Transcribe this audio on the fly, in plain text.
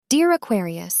Dear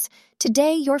Aquarius,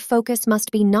 today your focus must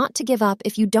be not to give up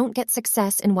if you don't get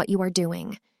success in what you are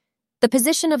doing. The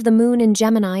position of the moon in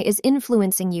Gemini is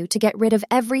influencing you to get rid of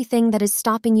everything that is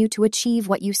stopping you to achieve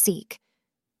what you seek.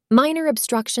 Minor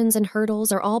obstructions and hurdles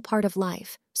are all part of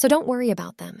life, so don't worry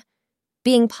about them.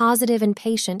 Being positive and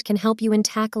patient can help you in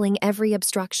tackling every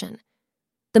obstruction.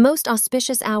 The most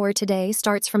auspicious hour today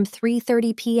starts from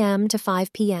 3:30 p.m. to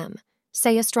 5 p.m.,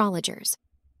 say astrologers.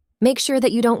 Make sure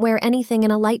that you don't wear anything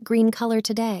in a light green color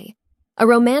today. A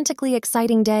romantically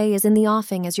exciting day is in the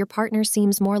offing as your partner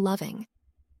seems more loving.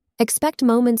 Expect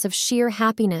moments of sheer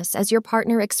happiness as your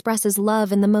partner expresses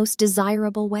love in the most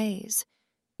desirable ways.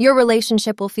 Your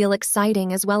relationship will feel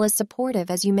exciting as well as supportive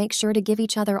as you make sure to give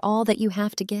each other all that you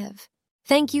have to give.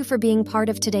 Thank you for being part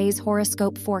of today's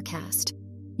horoscope forecast.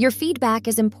 Your feedback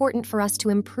is important for us to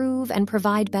improve and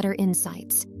provide better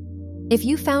insights. If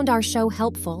you found our show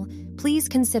helpful, please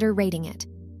consider rating it.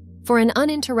 For an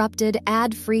uninterrupted,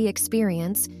 ad-free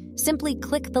experience, simply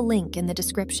click the link in the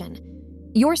description.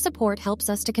 Your support helps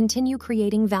us to continue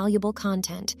creating valuable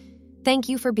content. Thank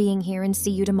you for being here and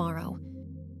see you tomorrow.